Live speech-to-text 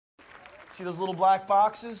See those little black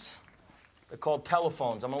boxes? They're called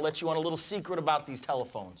telephones. I'm gonna let you on a little secret about these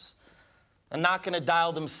telephones. They're not gonna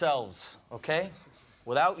dial themselves, okay?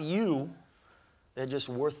 Without you, they're just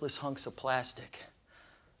worthless hunks of plastic.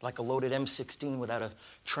 Like a loaded M16 without a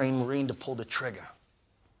trained Marine to pull the trigger.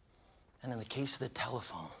 And in the case of the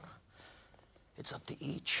telephone, it's up to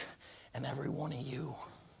each and every one of you,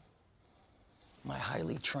 my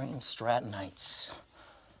highly trained Stratonites,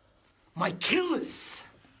 my killers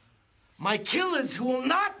who will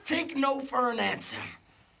not take no for an answer,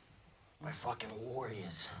 my fucking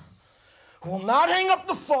warriors, who will not hang up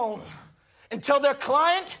the phone until their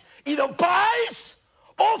client either buys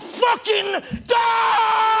or fucking dies!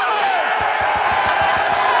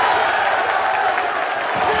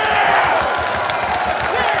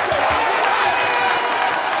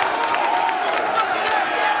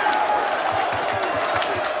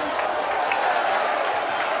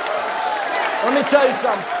 Let me tell you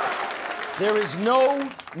something. There is no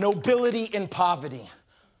nobility in poverty.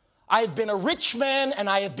 I have been a rich man and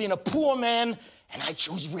I have been a poor man, and I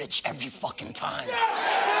choose rich every fucking time.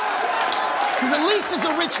 Because at least as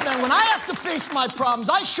a rich man, when I have to face my problems,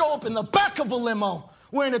 I show up in the back of a limo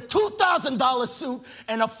wearing a $2,000 suit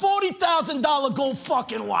and a $40,000 gold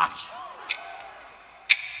fucking watch.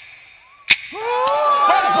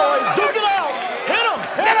 Fat boys, duke it out! Hit him!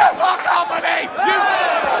 Get the fuck off of me!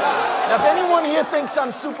 Now, if anyone here thinks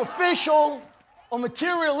I'm superficial or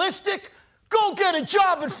materialistic, go get a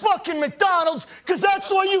job at fucking McDonald's, because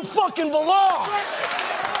that's where you fucking belong.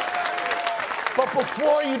 But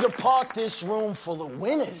before you depart this room full of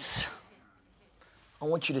winners, I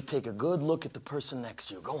want you to take a good look at the person next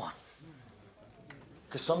to you. Go on.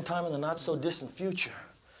 Because sometime in the not-so-distant future,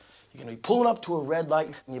 you're going to be pulling up to a red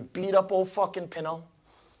light and you beat up old fucking Pinot,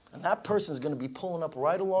 and that person's going to be pulling up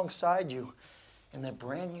right alongside you in their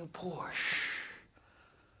brand new Porsche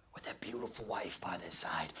with their beautiful wife by their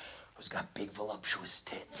side who's got big voluptuous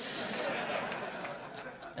tits.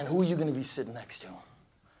 And who are you going to be sitting next to?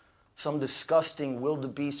 Some disgusting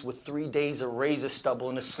wildebeest with 3 days of razor stubble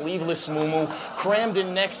and a sleeveless muumuu crammed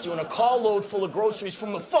in next to you in a carload full of groceries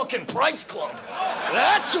from the fucking Price Club.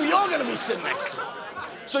 That's who you're going to be sitting next to.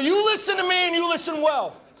 So you listen to me and you listen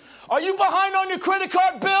well. Are you behind on your credit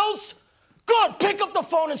card bills? Good, pick up the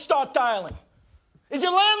phone and start dialing. Is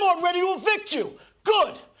your landlord ready to evict you?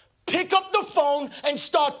 Good. Pick up the phone and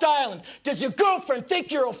start dialing. Does your girlfriend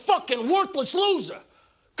think you're a fucking worthless loser?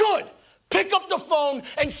 Good. Pick up the phone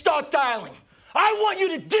and start dialing. I want you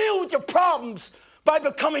to deal with your problems by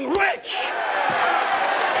becoming rich.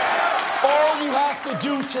 All you have to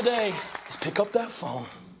do today is pick up that phone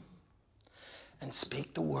and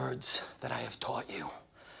speak the words that I have taught you.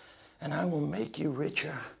 And I will make you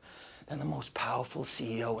richer than the most powerful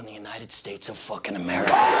CEO in the United States of fucking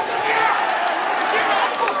America.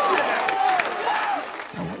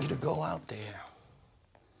 I want you to go out there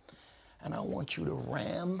and I want you to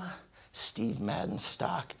ram Steve Madden's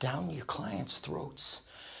stock down your clients' throats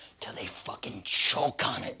till they fucking choke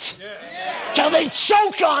on it. Yeah. Till they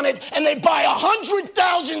choke on it and they buy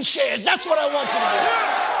 100,000 shares. That's what I want you to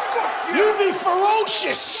do. You be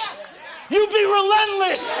ferocious. You be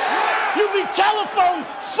relentless. You be telephone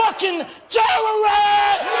fucking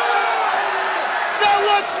terrorist. Now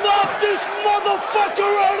let's knock this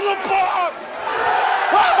motherfucker out of the park.